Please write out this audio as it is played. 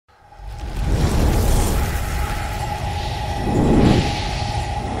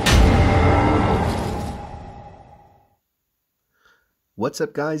What's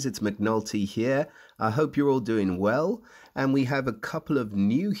up, guys? It's McNulty here. I hope you're all doing well. And we have a couple of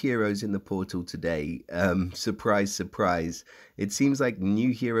new heroes in the portal today. Surprise, surprise. It seems like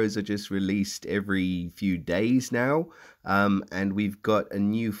new heroes are just released every few days now. And we've got a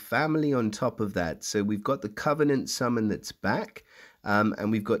new family on top of that. So we've got the Covenant Summon that's back.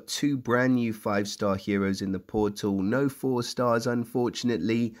 And we've got two brand new 5-star heroes in the portal. No 4 stars,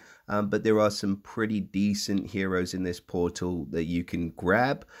 unfortunately, but there are some pretty decent heroes in this portal that you can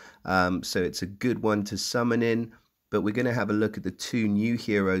grab. So it's a good one to summon in. But we're going to have a look at the two new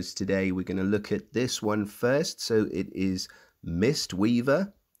heroes today. We're going to look at this one first. So it is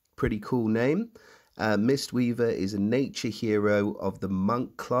Mistweaver. Pretty cool name. Mistweaver is a nature hero of the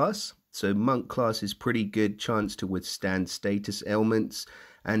monk class. So monk class is pretty good chance to withstand status ailments.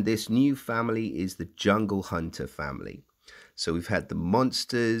 And this new family is the Jungle Hunter family. So we've had the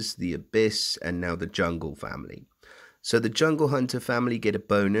monsters, the abyss, and now the jungle family. So the Jungle Hunter family get a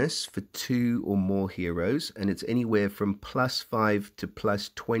bonus for 2 or more heroes, and it's anywhere from +5 to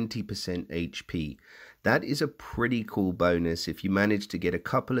 +20% HP. That is a pretty cool bonus. If you manage to get a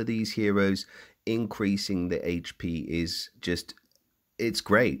couple of these heroes, increasing the HP is just, it's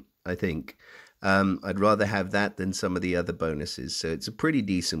great, I think. I'd rather have that than some of the other bonuses, so it's a pretty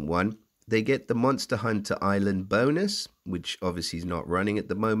decent one. They get the Monster Hunter Island bonus, which obviously is not running at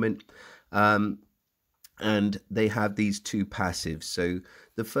the moment. And they have these 2 passives. So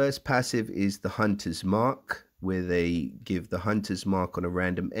the first passive is the Hunter's Mark, where they give the Hunter's Mark on a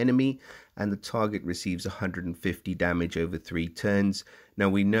random enemy, and the target receives 150 damage over 3 turns. Now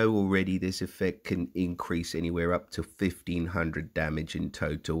we know already this effect can increase anywhere up to 1500 damage in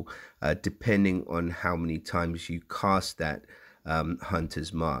total, depending on how many times you cast that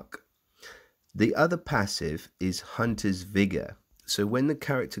Hunter's Mark. The other passive is Hunter's Vigor. So when the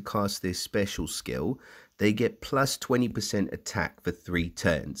character casts their special skill, they get +20% attack for 3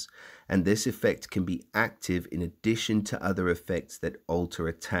 turns. And this effect can be active in addition to other effects that alter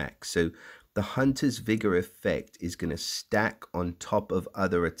attack. So the Hunter's Vigor effect is going to stack on top of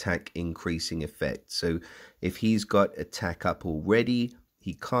other attack increasing effects. So if he's got attack up already,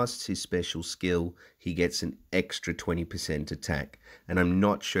 he casts his special skill, he gets an extra 20% attack. And I'm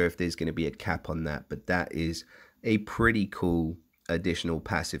not sure if there's going to be a cap on that, but that is a pretty cool additional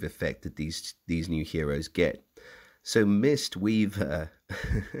passive effect that these new heroes get. So Mistweaver,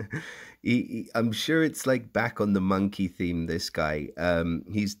 I'm sure it's like back on the monkey theme, this guy.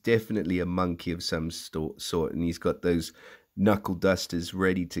 He's definitely a monkey of some sort, and he's got those knuckle dusters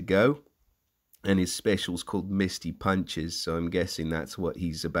ready to go. And his special's called Misty Punches, so I'm guessing that's what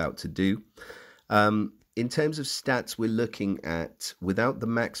he's about to do. In terms of stats, we're looking at, without the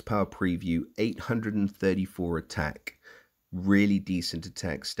max power preview, 834 attack. Really decent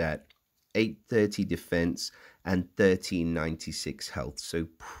attack stat. 830 defense and 1396 health. So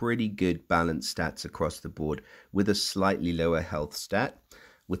pretty good balanced stats across the board with a slightly lower health stat.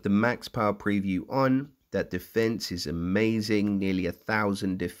 With the max power preview on, that defense is amazing, nearly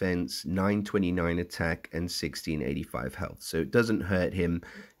 1000 defense, 929 attack, and 1685 health. So it doesn't hurt him,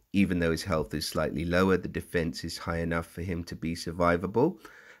 even though his health is slightly lower. The defense is high enough for him to be survivable.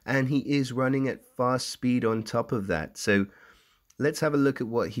 And he is running at fast speed on top of that. So let's have a look at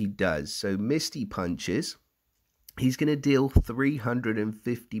what he does. So Misty Punches, he's going to deal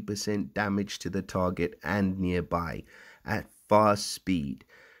 350% damage to the target and nearby at fast speed,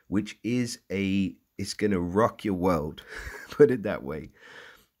 which is it's going to rock your world, put it that way.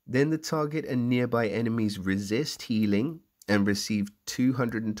 Then the target and nearby enemies resist healing and receive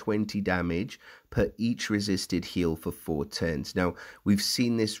 220 damage per each resisted heal for 4 turns. Now, we've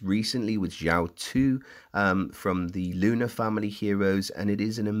seen this recently with Zhao 2 from the Luna family heroes, and it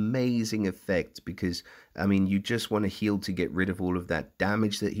is an amazing effect because, I mean, you just want to heal to get rid of all of that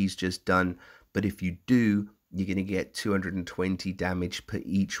damage that he's just done, but if you do, you're going to get 220 damage per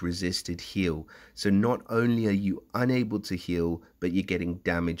each resisted heal. So not only are you unable to heal, but you're getting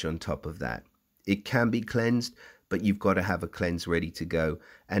damage on top of that. It can be cleansed, but you've got to have a cleanse ready to go.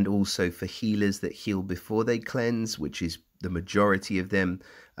 And also for healers that heal before they cleanse, which is the majority of them,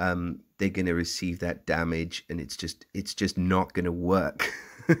 they're going to receive that damage, and it's just not going to work.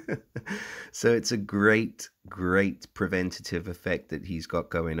 So it's a great preventative effect that he's got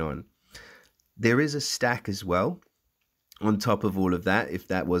going on. There is a stack as well on top of all of that, if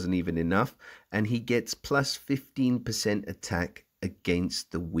that wasn't even enough, and he gets +15% attack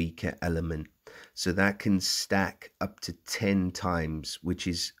against the weaker element. So that can stack up to 10 times, which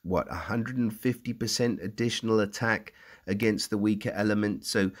is what, 150% additional attack against the weaker element.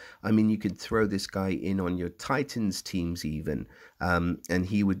 So, I mean, you could throw this guy in on your Titans teams even, and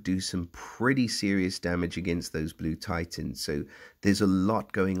he would do some pretty serious damage against those blue Titans. So there's a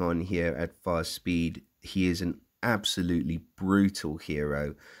lot going on here at fast speed. He is an absolutely brutal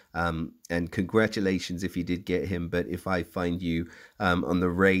hero. And congratulations if you did get him. But if I find you on the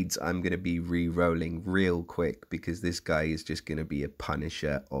raids, I'm going to be re-rolling real quick because this guy is just going to be a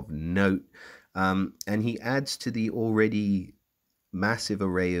punisher of note. And he adds to the already massive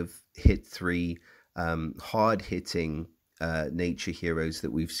array of hit 3 hard hitting nature heroes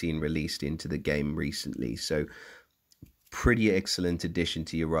that we've seen released into the game recently. So pretty excellent addition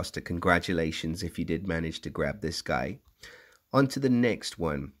to your roster. Congratulations if you did manage to grab this guy. On to the next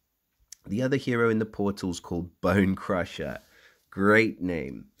one. The other hero in the portal is called Bonecrusher. Great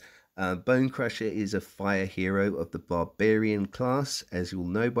name. Bonecrusher is a fire hero of the barbarian class. As you'll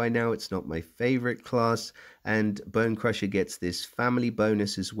know by now, it's not my favorite class, and Bonecrusher gets this family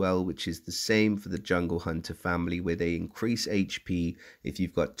bonus as well, which is the same for the Jungle Hunter family, where they increase HP if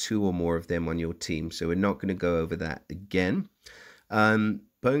you've got 2 or more of them on your team. So we're not going to go over that again.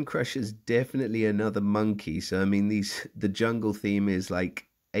 Bonecrusher is definitely another monkey. So I mean, the jungle theme is like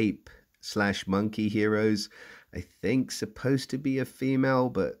ape/monkey heroes. I think supposed to be a female,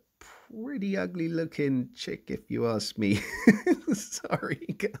 but pretty ugly looking chick if you ask me. Sorry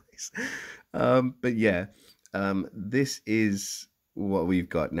guys. But yeah, this is what we've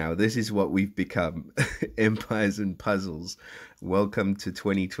got now. This is what we've become. Empires and puzzles. Welcome to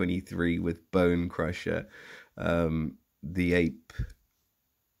 2023 with Bonecrusher, the ape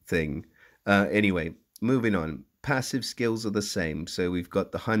thing. Anyway, moving on. Passive skills are the same. So we've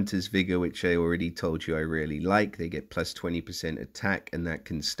got the Hunter's Vigor, which I already told you I really like. They get plus 20% attack, and that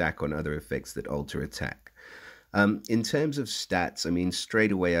can stack on other effects that alter attack. In terms of stats, I mean,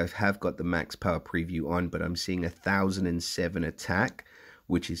 straight away I have got the max power preview on, but I'm seeing 1007 attack,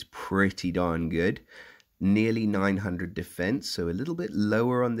 which is pretty darn good. Nearly 900 defense, so a little bit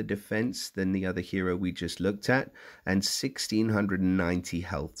lower on the defense than the other hero we just looked at, and 1690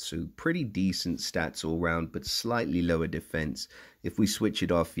 health, so pretty decent stats all round, but slightly lower defense. If we switch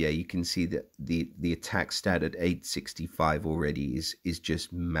it off, yeah, you can see that the attack stat at 865 already is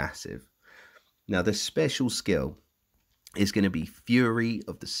just massive. Now the special skill is going to be Fury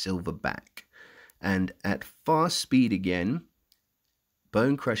of the Silverback, and at fast speed again,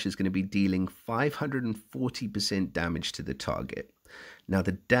 Bonecrusher is going to be dealing 540% damage to the target. Now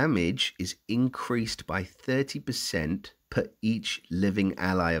the damage is increased by 30% per each living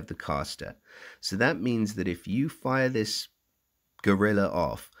ally of the caster. So that means that if you fire this gorilla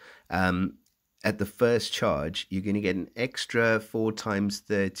off at the first charge, you're going to get an extra 4 times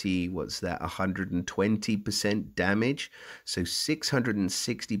 30, what's that, 120% damage. So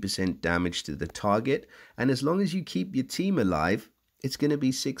 660% damage to the target. And as long as you keep your team alive, it's going to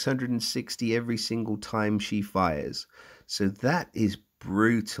be 660 every single time she fires. So that is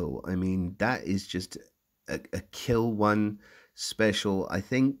brutal. I mean, that is just a kill one special. I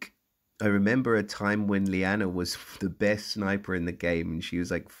think I remember a time when Liana was the best sniper in the game, and she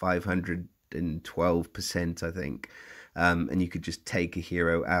was like 512%, I think. And you could just take a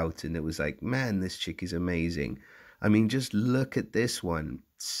hero out, and it was like, man, this chick is amazing. I mean, just look at this one.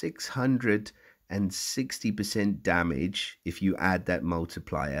 660% damage if you add that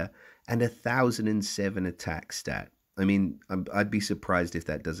multiplier, and 1007 attack stat. I mean, I'd be surprised if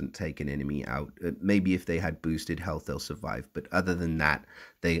that doesn't take an enemy out. Maybe if they had boosted health, they'll survive. But other than that,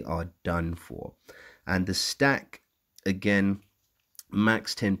 they are done for. And the stack, again,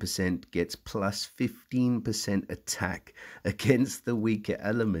 max 10% gets plus 15% attack against the weaker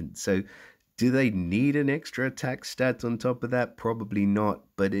element. So do they need an extra attack stat on top of that? Probably not,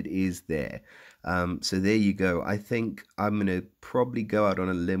 but it is there. So there you go. I think I'm going to probably go out on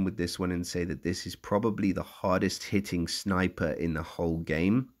a limb with this one and say that this is probably the hardest hitting sniper in the whole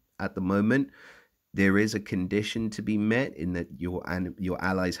game at the moment. There is a condition to be met in that your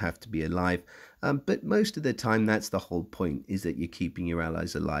allies have to be alive. But most of the time, that's the whole point, is that you're keeping your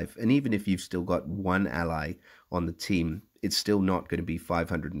allies alive. And even if you've still got one ally on the team, it's still not going to be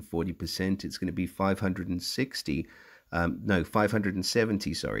 540%. It's going to be 560. No,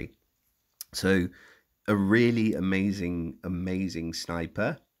 570, sorry. So a really amazing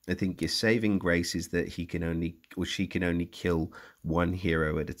sniper. I think your saving grace is that he can only, or she can only kill one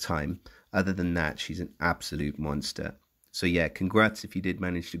hero at a time. Other than that, she's an absolute monster. So yeah, congrats if you did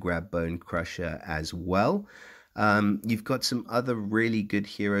manage to grab Bonecrusher as well. You've got some other really good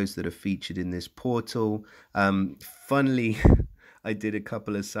heroes that are featured in this portal. Funnily, I did a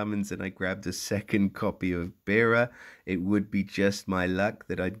couple of summons and I grabbed a second copy of Bera. It would be just my luck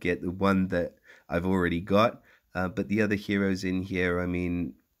that I'd get the one that I've already got. But the other heroes in here, I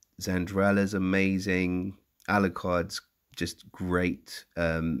mean, Zandrala's amazing. Alucard's just great.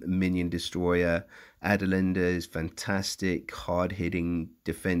 Minion Destroyer. Adelinda is fantastic. Hard hitting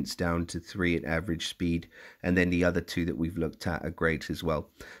defense down to 3 at average speed. And then the other two that we've looked at are great as well.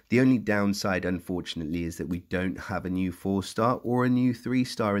 The only downside, unfortunately, is that we don't have a new 4-star or a new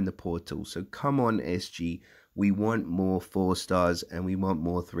 3-star in the portal. So come on, SG. We want more 4-stars and we want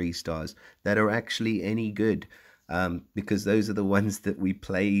more 3-stars that are actually any good, because those are the ones that we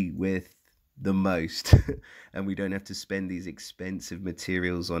play with the most and we don't have to spend these expensive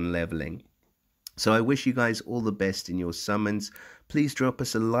materials on leveling. So I wish you guys all the best in your summons. Please drop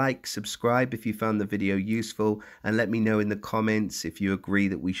us a like, subscribe if you found the video useful, and let me know in the comments if you agree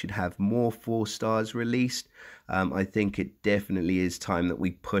that we should have more 4-stars released. I think it definitely is time that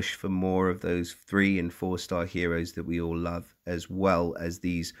we push for more of those 3- and 4-star heroes that we all love, as well as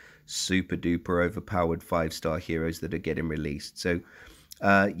these super duper overpowered 5-star heroes that are getting released. So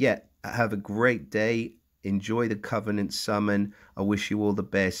yeah, have a great day. Enjoy the Covenant summon. I wish you all the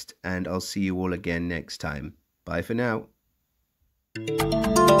best, and I'll see you all again next time. Bye for now.